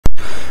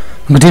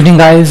Good evening,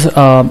 guys.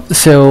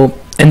 So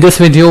in this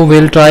video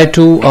we'll try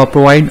to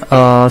provide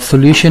a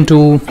solution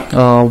to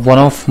one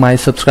of my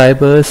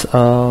subscribers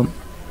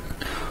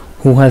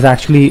who has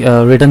actually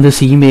written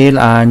this email,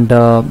 and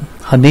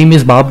her name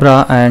is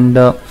Barbara, and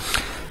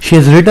she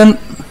has written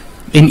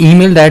in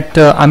email that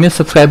I'm your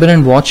subscriber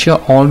and watch your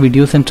all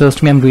videos, and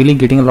trust me, I'm really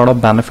getting a lot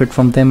of benefit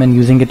from them and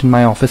using it in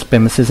my office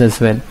premises as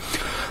well.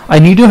 I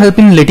need your help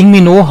in letting me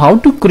know how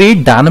to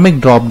create dynamic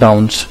drop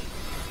downs.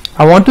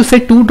 I want to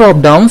set two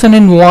drop downs, and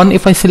in one,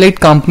 if I select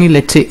company,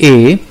 let's say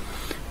A,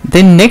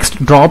 then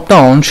next drop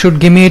down should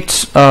give me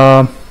its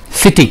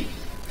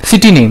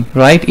city name,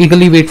 right?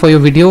 Eagerly wait for your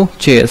video.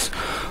 Cheers.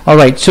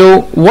 Alright,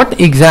 so what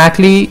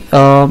exactly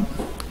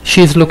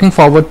she is looking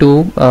forward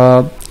to?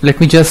 Let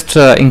me just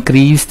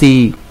increase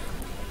the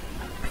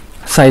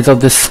size of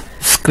this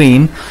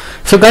screen.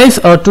 So guys,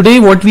 today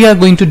what we are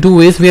going to do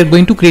is we are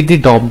going to create the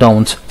drop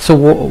downs. So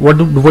what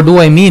do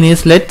I mean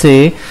is, let's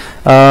say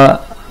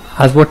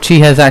as what she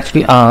has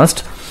actually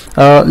asked,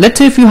 let's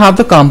say if you have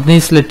the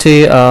companies, let's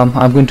say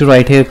I'm going to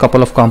write here a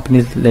couple of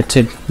companies, let's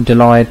say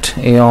Deloitte,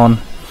 Aon,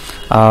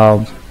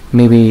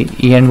 maybe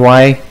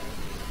E&Y,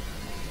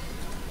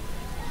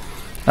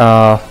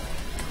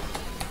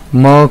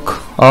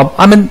 Merck.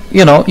 I mean,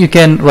 you know, you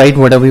can write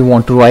whatever you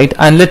want to write,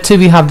 and let's say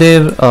we have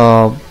their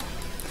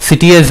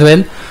city as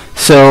well.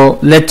 So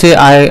let's say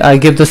I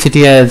give the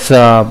city as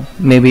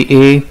maybe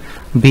A,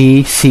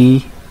 B,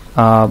 C,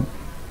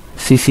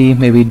 CC,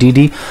 maybe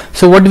DD.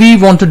 So what we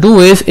want to do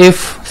is,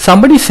 if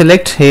somebody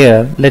selects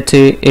here, let's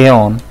say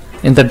Aon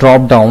in the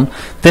drop down,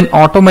 then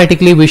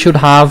automatically we should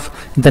have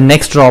the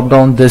next drop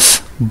down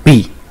this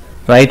B,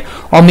 right?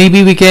 Or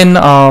maybe we can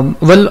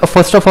well,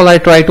 first of all, I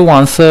try to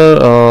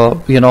answer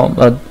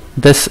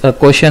this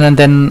question, and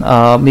then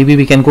maybe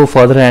we can go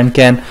further and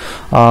can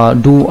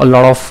do a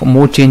lot of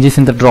more changes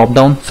in the drop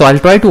down. So I'll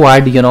try to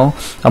add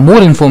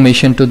more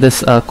information to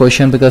this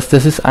question, because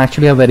this is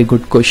actually a very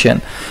good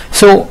question.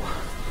 So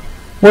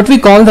what we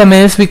call them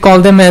is, we call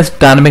them as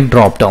dynamic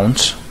drop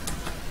downs.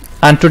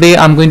 And today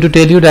I'm going to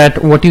tell you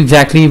that what you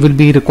exactly will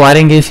be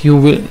requiring is, we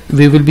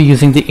will be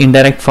using the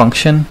indirect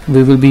function,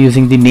 we will be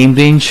using the name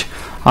range,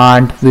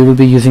 and we will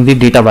be using the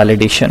data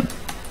validation,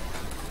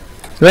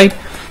 right?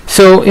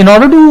 So in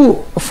order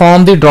to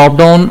form the drop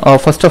down,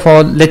 first of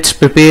all, let's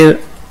prepare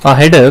a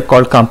header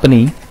called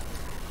company,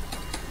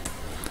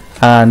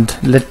 and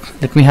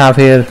let me have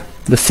here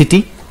the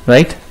city,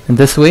 right, in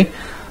this way.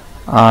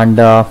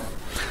 And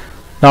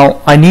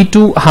now I need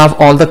to have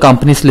all the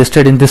companies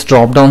listed in this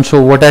drop down.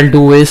 So what I'll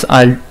do is,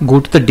 I'll go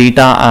to the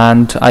data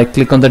and I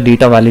click on the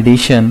data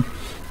validation,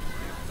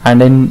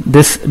 and in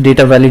this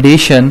data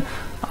validation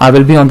I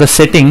will be on the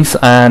settings,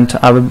 and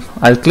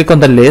I'll click on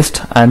the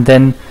list, and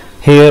then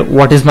here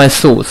what is my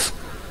source.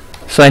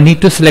 So I need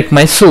to select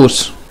my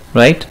source,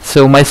 right?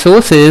 So my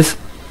source is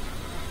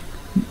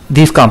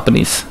these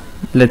companies.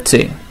 Let's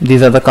say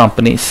these are the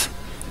companies.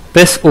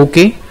 Press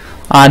OK,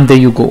 and there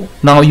you go.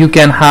 Now you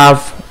can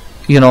have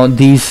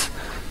these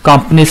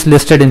companies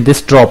listed in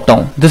this drop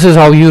down. This is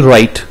how you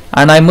write,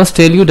 and I must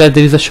tell you that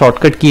there is a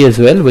shortcut key as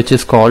well, which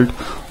is called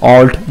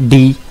Alt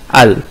D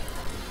L.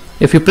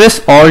 If you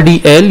press Alt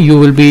D L, you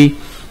will be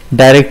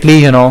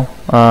directly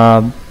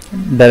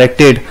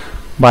directed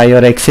by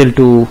your Excel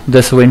to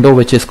this window,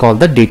 which is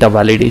called the data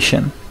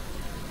validation.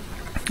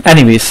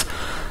 Anyways,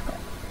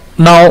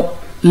 now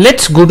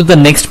let's go to the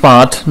next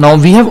part. Now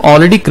we have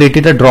already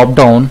created a drop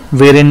down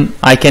wherein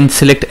I can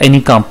select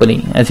any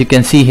company, as you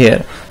can see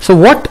here. So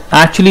what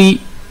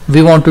actually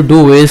we want to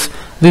do is,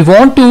 we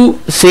want to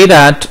say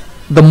that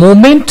the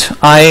moment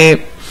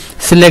I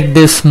select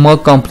this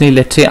Merck company,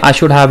 let's say, I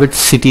should have its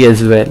city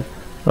as well,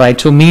 right?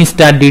 So means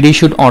that DD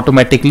should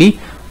automatically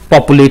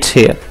populate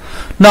here.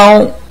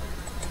 Now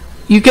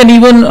you can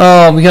even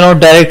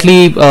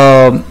directly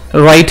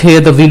write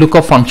here the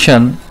VLOOKUP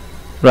function,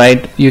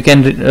 right? You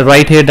can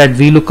write here that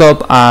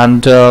VLOOKUP,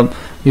 and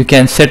you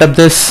can set up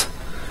this,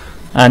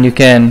 and you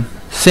can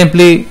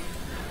simply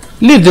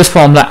leave this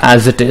formula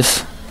as it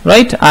is,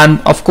 right? And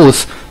of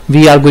course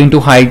we are going to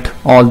hide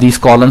all these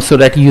columns so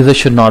that user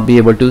should not be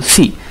able to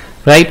see,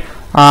 right?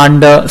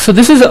 And so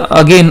this is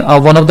again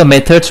one of the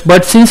methods,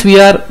 but since we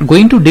are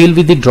going to deal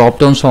with the drop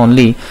downs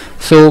only,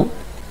 so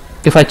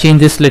if I change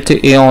this, let's say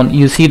Aon,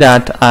 you see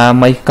that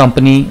my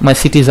company, my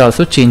city is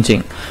also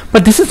changing.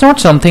 But this is not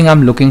something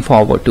I'm looking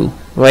forward to,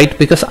 right?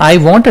 Because I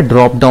want a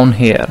drop down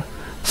here,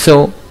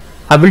 so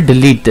I will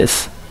delete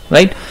this,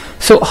 right?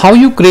 So how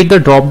you create the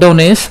drop down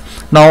is,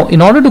 now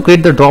in order to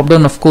create the drop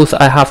down, of course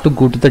I have to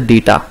go to the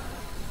data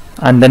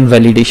and then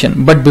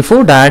validation. But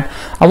before that,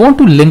 I want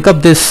to link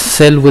up this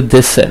cell with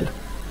this cell,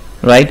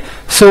 right?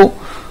 So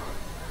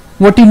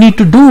what you need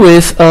to do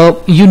is,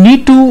 you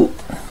need to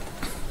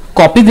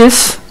copy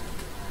this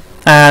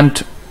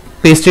and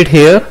paste it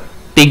here,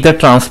 take the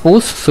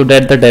transpose so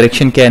that the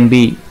direction can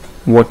be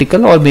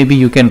vertical, or maybe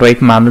you can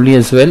write manually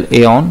as well,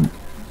 Aon,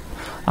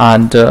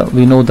 and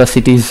we know the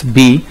city is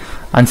B,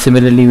 and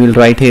similarly we'll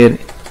write here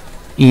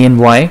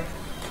E&Y,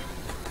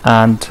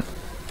 and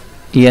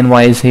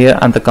E&Y is here,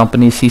 and the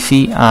company is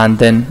CC, and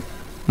then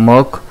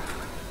Merck,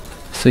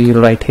 So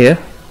you'll write here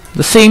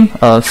the same,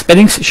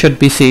 spellings should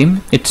be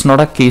same. It's not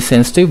a case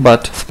sensitive,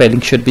 but spelling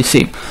should be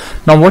same.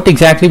 Now what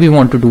exactly we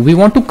want to do? We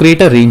want to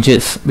create a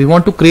ranges. We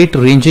want to create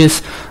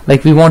ranges,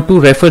 like we want to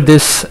refer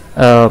this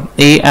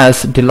A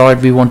as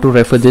Deloitte, we want to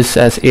refer this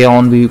as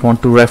Aon, we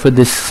want to refer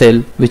this cell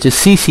which is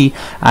CC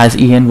as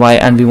ENY,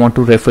 and we want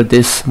to refer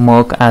this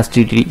Merck as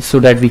DD, so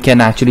that we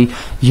can actually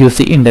use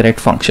the indirect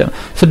function.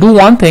 So do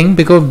one thing,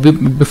 because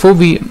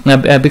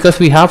because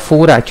we have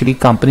 4 actually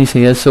companies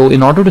here, so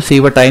in order to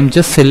save a time,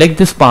 just select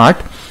this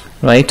part,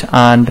 right,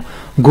 and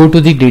go to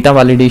the data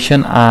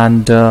validation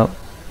and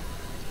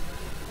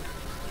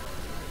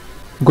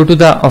go to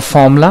the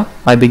formula,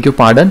 I beg your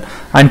pardon,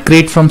 and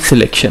create from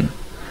selection.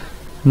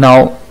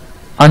 Now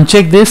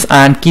uncheck this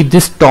and keep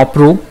this top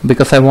row,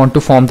 because I want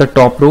to form the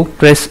top row.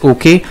 Press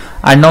OK,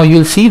 and now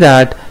you'll see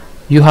that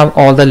you have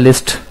all the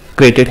list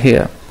created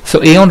here.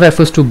 So Aon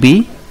refers to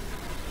B,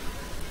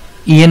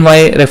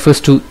 ENY refers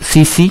to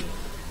CC,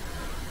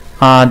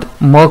 and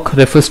Merck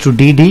refers to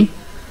DD,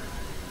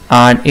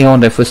 and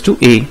Aon refers to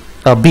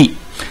B.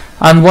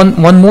 And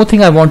one more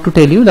thing I want to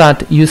tell you,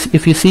 that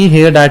if you see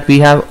here that we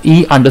have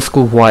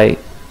E_Y,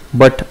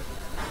 but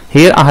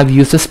here I have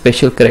used a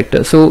special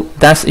character, so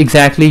that's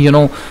exactly, you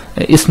know,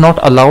 it's not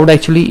allowed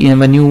actually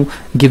when you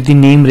give the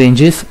name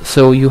ranges,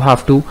 so you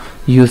have to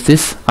use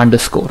this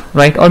underscore,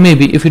 right? Or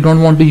maybe if you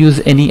don't want to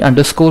use any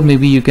underscore,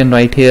 maybe you can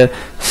write here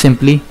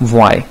simply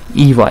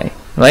EY,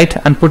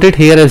 right, and put it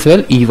here as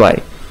well,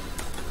 EY.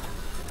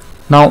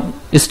 Now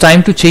it's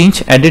time to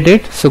change, edit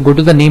it. So go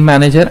to the name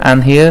manager,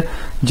 and here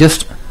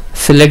just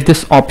select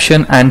this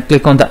option and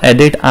click on the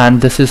edit, and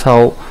this is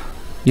how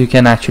you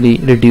can actually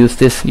reduce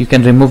this. You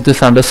can remove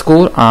this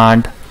underscore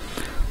and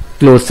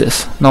close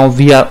this. Now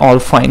we are all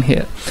fine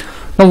here.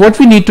 Now what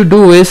we need to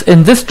do is,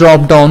 in this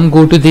drop down,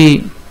 go to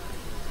the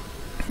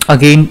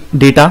again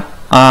data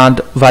and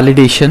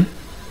validation,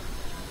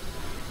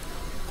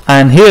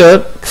 and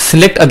here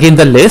select again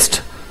the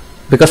list,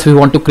 because we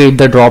want to create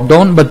the drop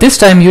down, but this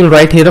time you'll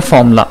write here a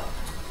formula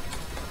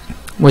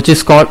which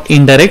is called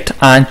indirect,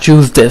 and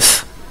choose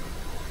this,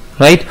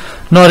 right?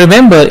 Now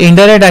remember,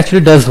 indirect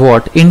actually does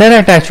what?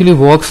 Indirect actually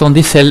works on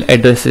the cell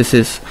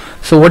addresses.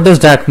 So what does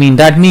that mean?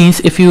 That means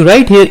if you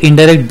write here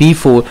indirect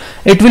B4,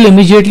 it will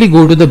immediately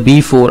go to the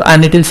B4,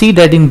 and it will see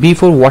that in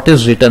B4 what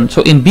is written.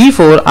 So in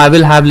B4 I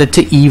will have, let's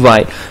say,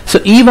 EY. So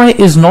EY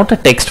is not a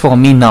text for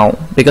me now,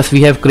 because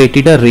we have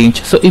created a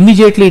range. So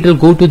immediately it will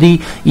go to the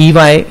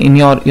EY in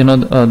your,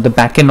 the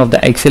backend of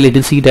the Excel. It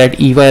will see that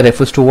EY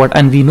refers to what,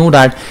 and we know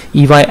that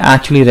EY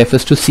actually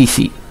refers to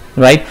CC,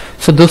 right?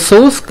 So the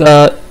source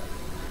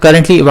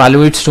currently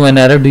evaluates to an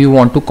error. Do you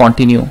want to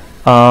continue?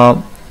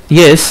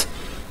 Yes,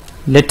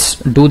 let's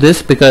do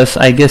this, because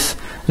I guess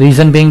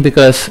reason being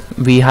because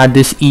we had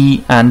this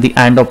E and the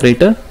AND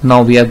operator.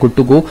 Now we are good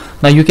to go.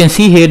 Now you can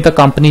see here the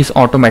company is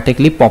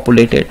automatically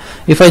populated.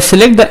 If I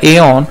select the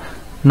Aon,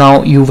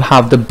 now you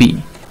have the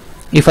B.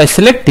 If I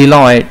select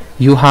Deloitte,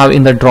 you have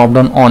in the drop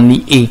down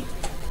only A,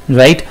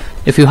 right?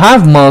 If you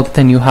have Merck,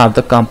 then you have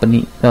the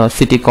company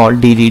city called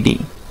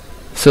DDD.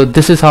 So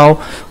this is how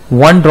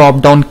one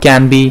drop down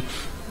can be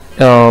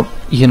with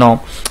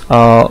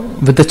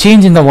the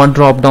change in the one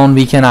drop down,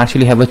 we can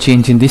actually have a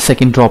change in the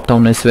second drop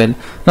down as well.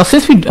 Now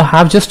since we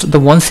have just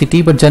the one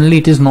city, but generally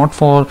it is not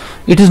so,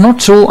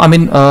 I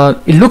mean,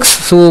 it looks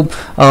so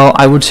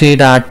I would say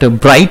that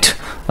bright,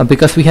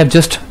 because we have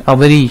just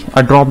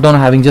a drop down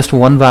having just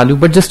one value.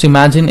 But just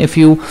imagine if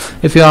you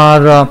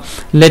are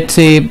let's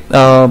say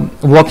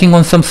working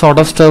on some sort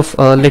of stuff,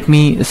 let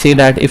me say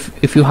that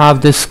if you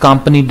have this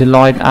company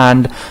Deloitte,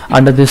 and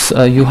under this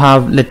you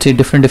have, let's say,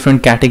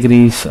 different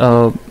categories,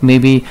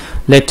 maybe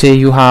let's say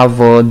you have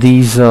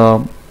these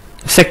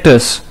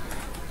sectors.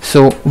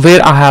 So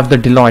where I have the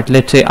Deloitte,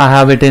 let's say I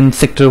have it in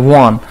sector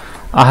 1,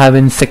 I have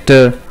in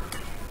sector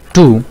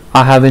 2,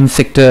 I have in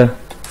sector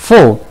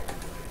 4,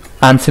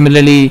 and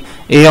similarly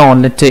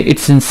Aon, let's say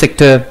it's in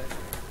sector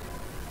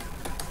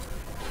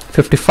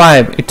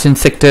 55, it's in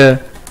sector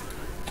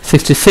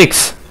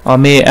 66,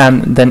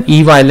 and then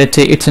EY, let's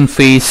say it's in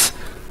phase,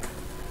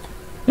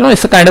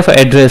 it's a kind of an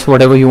address,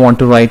 whatever you want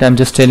to write. I'm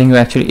just telling you,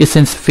 actually it's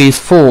in phase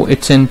 4,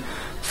 it's in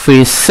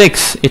phase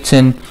 6, it's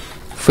in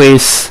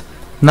phase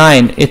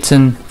 9, it's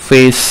in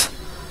phase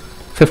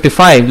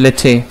 55,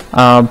 let's say.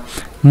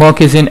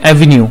 Merck is in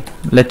avenue,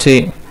 let's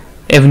say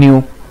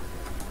avenue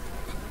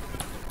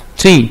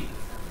 3,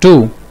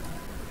 2,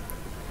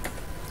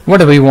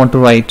 whatever you want to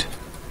write,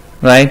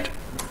 right,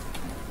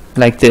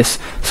 like this.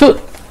 So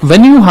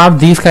when you have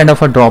these kind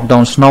of a drop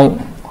downs, now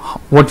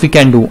what we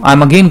can do,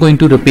 I'm again going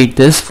to repeat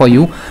this for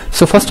you.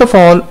 So first of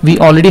all, we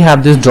already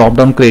have this drop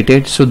down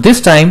created. So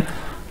this time,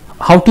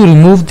 how to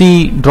remove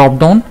the drop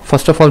down?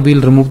 First of all,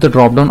 we'll remove the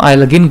drop down.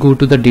 I'll again go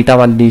to the data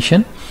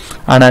validation,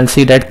 and I'll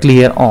say that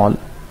clear all.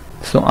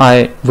 So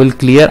I will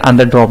clear, and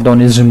the drop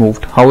down is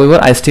removed. However,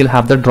 I still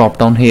have the drop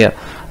down here.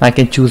 I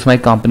can choose my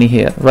company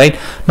here, right?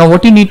 Now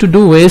what you need to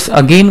do is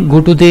again go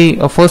to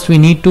the first we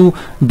need to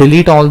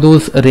delete all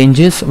those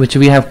ranges which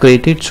we have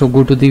created. So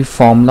go to the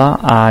formula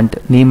and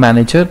name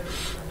manager,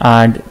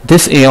 and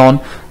this Aeon.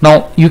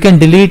 Now you can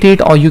delete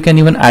it or you can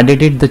even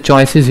edit it. The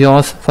choice is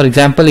yours. For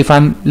example, if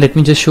let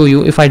me just show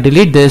you, if I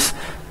delete this,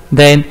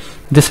 then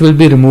this will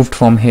be removed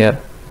from here,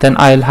 then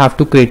I'll have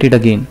to create it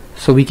again.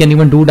 So we can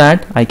even do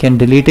that. I can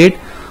delete it,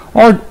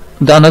 or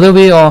the another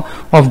way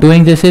of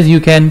doing this is you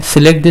can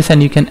select this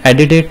and you can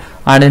edit it,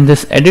 and in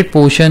this edit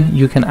portion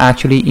you can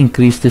actually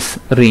increase this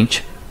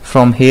range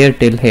from here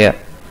till here,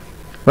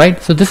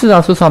 right? So this is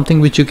also something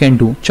which you can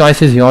do.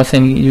 Choice is yours,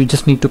 and you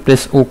just need to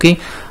press OK,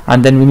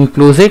 and then when you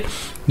close it,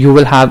 you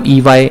will have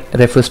EY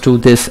refers to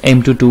this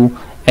M22,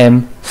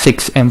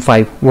 M6,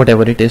 M5,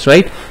 whatever it is,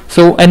 right?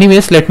 So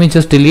anyways, let me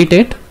just delete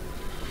it,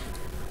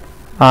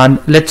 and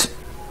let's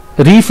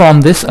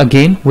reform this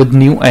again with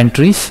new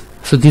entries.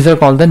 So these are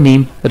called the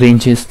name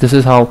ranges. This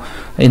is how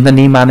in the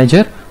name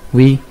manager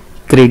we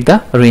create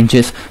the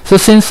ranges. So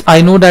since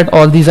I know that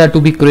all these are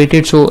to be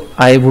created, so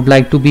I would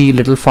like to be a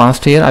little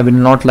fast here. I will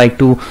not like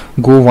to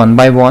go one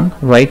by one,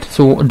 right?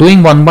 So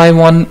doing one by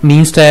one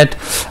means that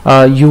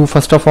you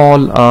first of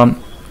all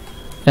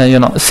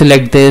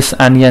select this,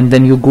 and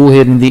then you go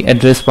here in the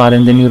address bar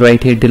and then you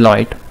write here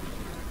Deloitte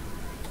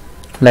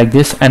like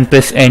this and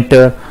press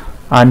enter,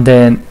 and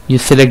then you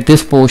select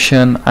this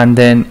portion and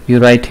then you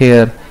write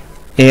here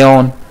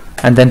Aeon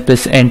and then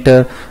press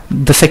enter.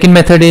 The second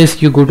method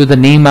is you go to the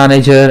name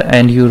manager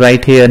and you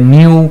write here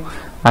new,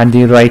 and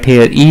you write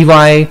here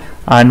EY,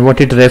 and what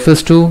it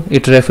refers to,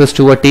 it refers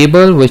to a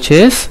table which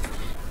is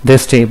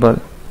this table,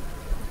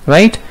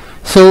 right?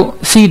 So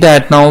see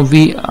that now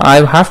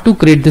I have to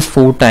create this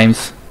 4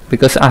 times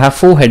because I have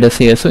 4 headers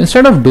here. So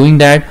instead of doing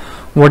that,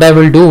 what I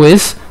will do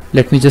is,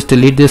 let me just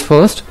delete this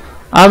first.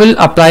 I will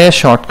apply a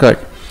shortcut.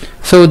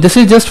 So this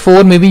is just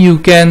 4, maybe you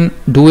can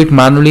do it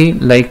manually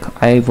like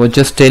I was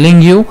just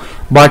telling you,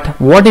 but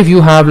what if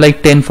you have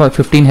like 10 or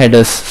 15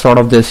 headers, sort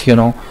of this,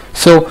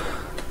 so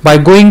by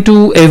going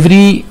to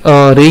every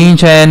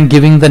range and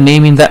giving the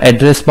name in the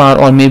address bar,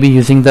 or maybe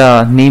using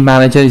the name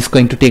manager, is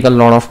going to take a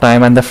lot of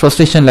time, and the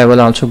frustration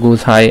level also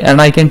goes high.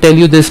 And I can tell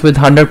you this with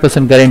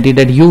 100% guarantee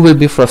that you will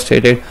be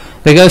frustrated,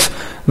 because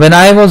when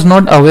I was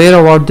not aware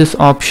about this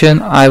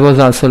option, I was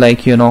also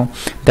like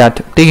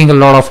that taking a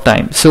lot of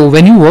time. So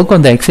when you work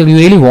on the Excel, you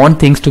really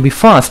want things to be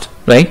fast,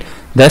 right?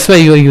 That's why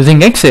you are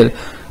using Excel.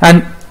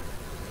 And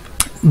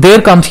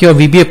there comes your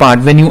VBA part,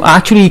 when you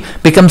actually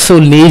become so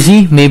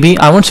lazy. Maybe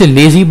I won't say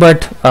lazy,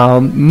 but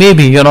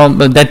maybe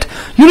that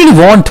you really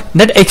want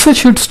that Excel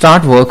should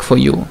start work for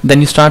you. Then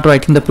you start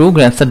writing the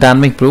programs, the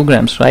dynamic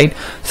programs, right?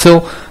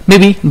 So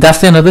maybe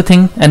that's another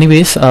thing.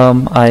 Anyways,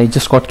 I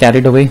just got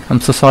carried away.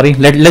 I'm so sorry.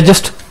 Let's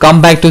just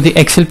come back to the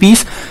Excel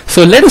piece.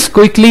 So let us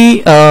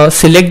quickly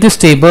select this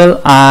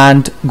table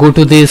and go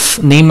to this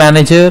name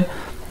manager,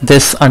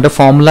 this under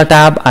formula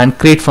tab, and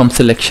create from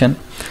selection.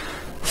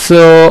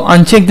 So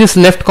uncheck this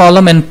left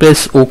column and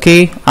press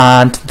OK,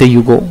 and there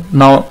you go.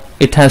 Now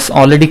it has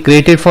already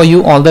created for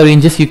you all the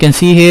ranges. You can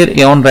see here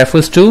Aeon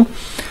refers to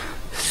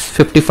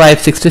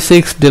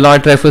 5566,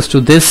 Deloitte refers to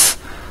this,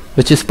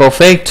 which is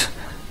perfect,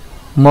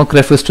 Merck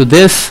refers to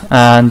this,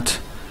 and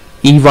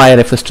EY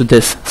refers to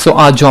this. So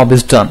our job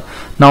is done.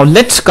 Now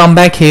let's come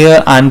back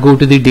here and go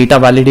to the data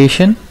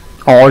validation.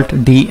 Alt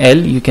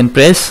DL you can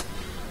press,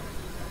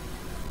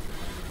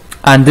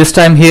 and this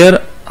time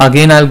here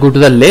again I'll go to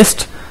the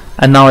list,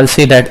 and now I'll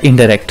say that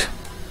indirect.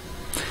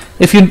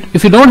 If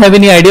you don't have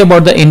any idea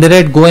about the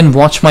indirect, go and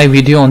watch my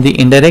video on the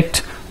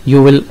indirect.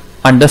 You will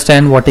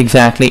understand what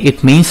exactly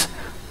it means.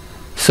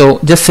 So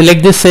just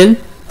select this cell.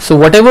 So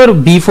whatever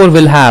B4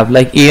 will have,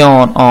 like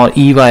Aeon or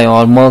EY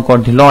or Merck or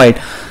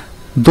Deloitte,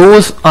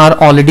 those are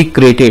already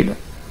created.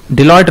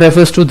 Deloitte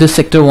refers to this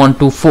sector 1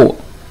 to 4.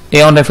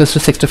 Aeon refers to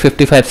sector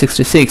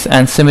 5566,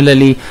 and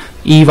similarly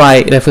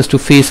EY refers to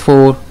phase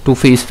 4 to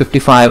phase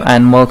 55,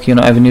 and Merck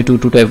avenue 2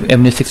 to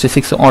avenue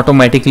 66. So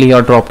automatically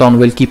your drop down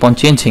will keep on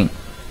changing,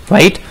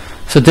 right?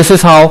 So this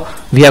is how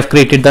we have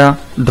created the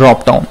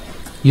drop down.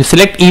 You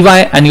select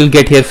EY and you'll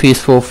get here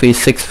phase 4, phase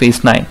 6,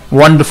 phase 9.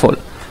 Wonderful,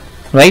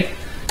 right?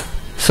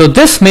 So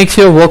this makes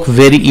your work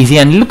very easy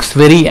and looks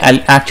very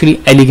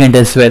actually elegant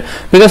as well,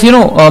 because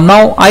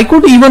now I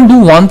could even do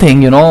one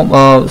thing,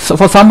 so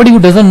for somebody who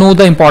doesn't know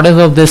the importance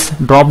of this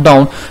drop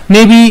down,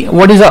 maybe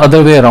what is the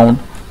other way around?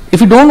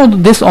 If you don't know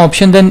this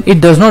option, then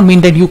it does not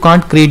mean that you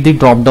can't create the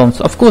drop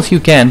downs. Of course you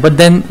can, but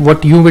then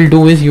what you will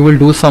do is you will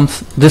do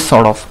this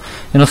sort of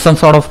some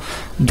sort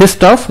of this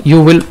stuff.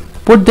 You will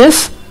put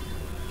this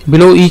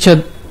below each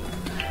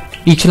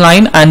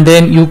line, and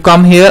then you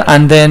come here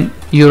and then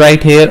you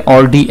write here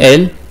Alt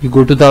DL, you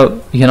go to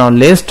the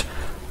list,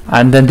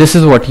 and then this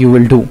is what you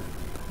will do.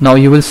 Now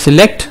you will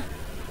select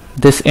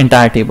this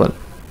entire table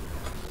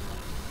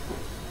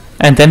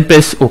and then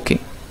press OK.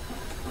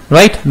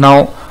 Right,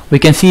 now we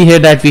can see here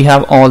that we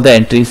have all the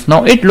entries.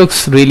 Now it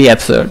looks really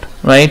absurd,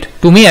 right?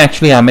 To me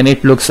actually,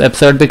 it looks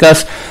absurd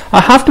because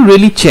I have to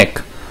really check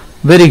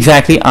where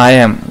exactly I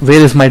am, where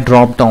is my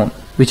drop down,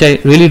 which I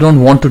really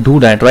don't want to do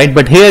that, right?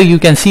 But here you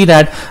can see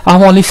that I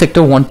have only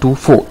sector 1 to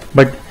 4,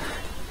 but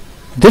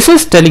this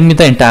is telling me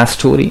the entire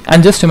story.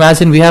 And just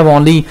imagine we have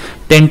only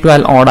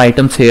 10-12 odd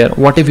items here.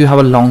 What if you have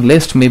a long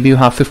list? Maybe you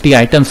have 50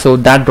 items, so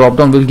that drop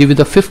down will give you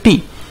the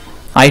 50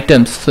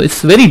 items. So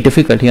it's very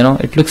difficult, you know,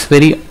 it looks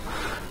very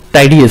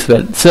tidy as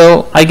well.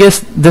 So I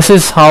guess this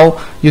is how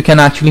you can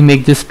actually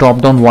make this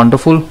drop down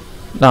wonderful.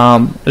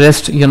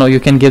 Rest, you know, you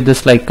can give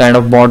this like kind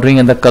of bordering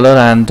and the color,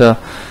 and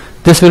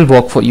this will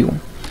work for you.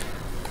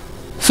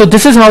 So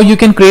this is how you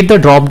can create the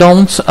drop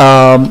downs.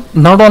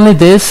 Not only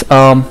this,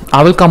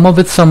 I will come up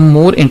with some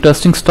more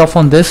interesting stuff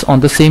on this, on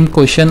the same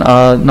question.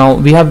 Now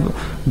we have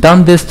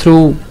done this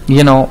through,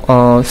 you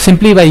know,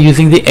 simply by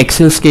using the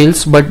Excel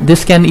scales, but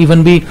this can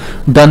even be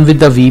done with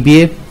the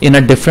VBA in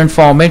a different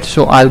format.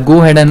 So I'll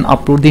go ahead and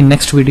upload the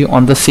next video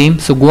on the same,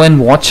 so go and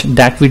watch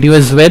that video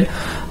as well.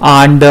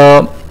 And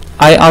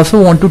I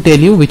also want to tell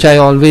you, which I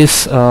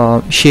always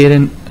share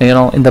in, you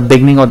know, in the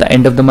beginning or the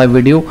end of my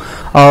video,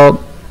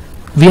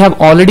 we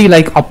have already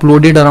like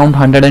uploaded around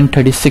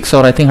 136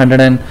 or I think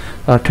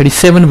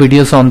 137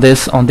 videos on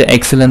this, on the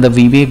Excel and the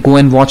VBA. Go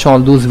and watch all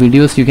those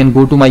videos. You can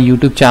go to my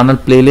YouTube channel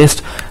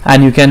playlist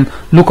and you can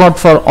look out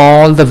for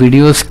all the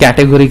videos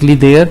categorically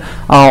there,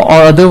 or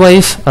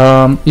otherwise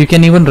you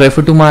can even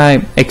refer to my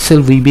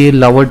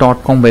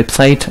excelvbalover.com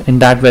website. In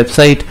that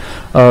website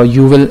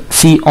you will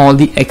see all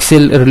the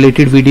Excel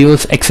related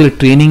videos, Excel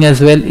training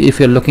as well, if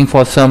you're looking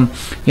for some,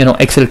 you know,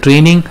 Excel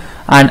training.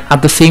 And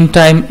at the same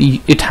time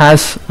it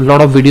has a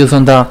lot of videos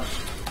on the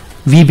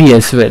VB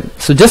as well.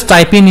 So just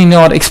type in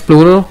your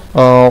Explorer,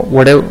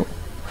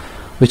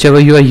 whichever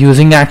you are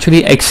using,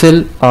 actually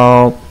Excel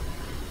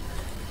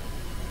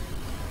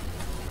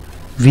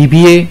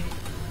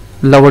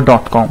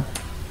VBalover.com.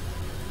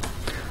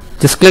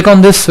 Just click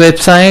on this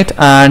website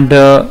and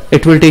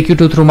it will take you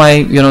to through my,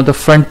 you know, the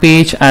front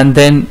page, and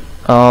then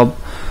on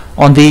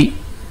the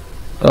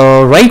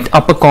right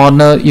upper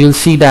corner you'll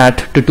see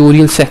that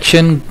tutorial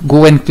section.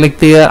 Go and click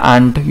there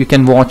and you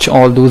can watch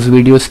all those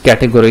videos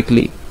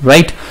categorically,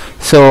 right?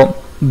 So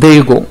there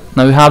you go.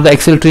 Now you have the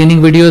Excel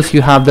training videos,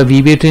 you have the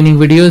VBA training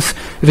videos.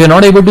 If you're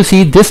not able to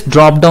see this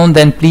drop down,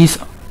 then please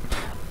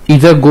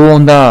either go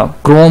on the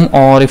Chrome,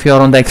 or if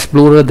you're on the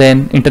Explorer,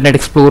 then Internet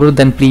Explorer,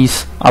 then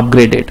please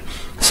upgrade it.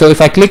 So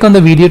if I click on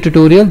the video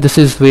tutorial, this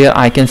is where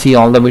I can see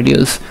all the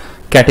videos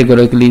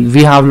categorically.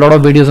 We have a lot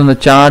of videos on the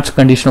charts,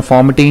 conditional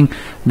formatting,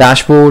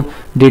 dashboard,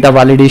 data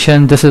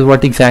validation. This is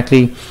what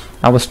exactly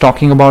I was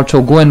talking about.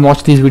 So go and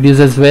watch these videos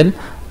as well.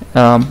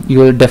 You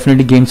will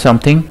definitely gain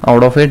something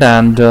out of it.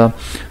 And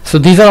so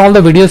these are all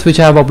the videos which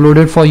I have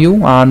uploaded for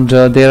you, and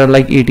there are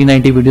like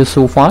 80-90 videos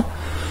so far.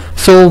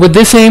 So with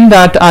this aim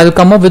that I'll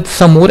come up with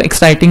some more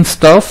exciting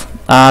stuff,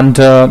 and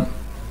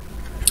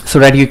so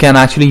that you can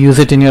actually use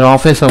it in your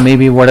office or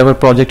maybe whatever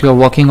project you're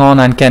working on,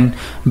 and can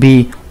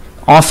be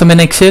awesome in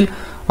Excel.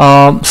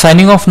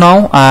 Signing off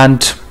now,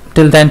 and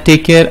till then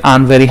take care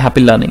and very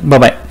happy learning. Bye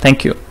bye.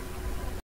 Thank you.